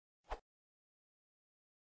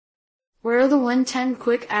Where are the Win 10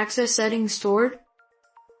 quick access settings stored?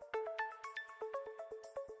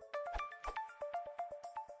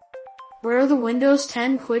 Where are the Windows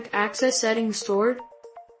 10 quick access settings stored?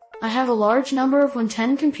 I have a large number of Win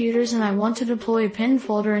 10 computers and I want to deploy a pinned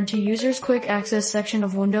folder into Users Quick Access section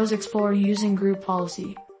of Windows Explorer using group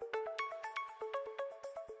policy.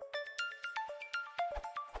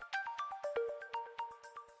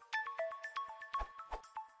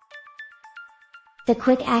 The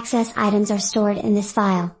quick access items are stored in this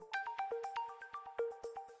file.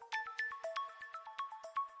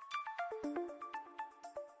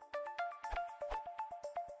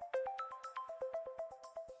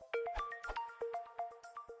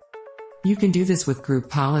 You can do this with group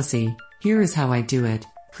policy. Here is how I do it.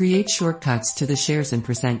 Create shortcuts to the shares and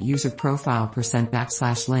 %user profile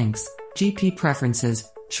 %/links, GP preferences,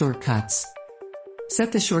 shortcuts.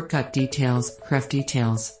 Set the shortcut details, pref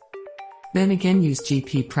details. Then again use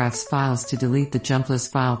GP prefs files to delete the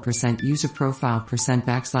jumplist file %user profile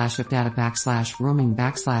 %\updata /roaming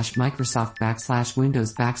 /Microsoft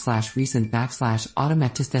 /Windows /recent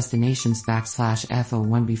 /automatis destinations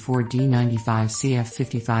 /FO1 before D95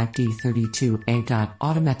 CF55 D32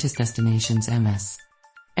 A.automatis destinations MS.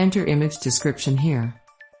 Enter image description here.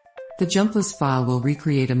 The jumplist file will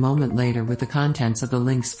recreate a moment later with the contents of the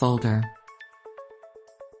links folder.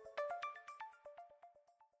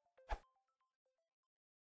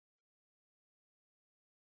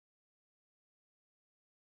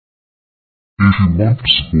 If you want to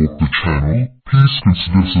support the channel, please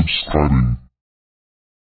consider subscribing.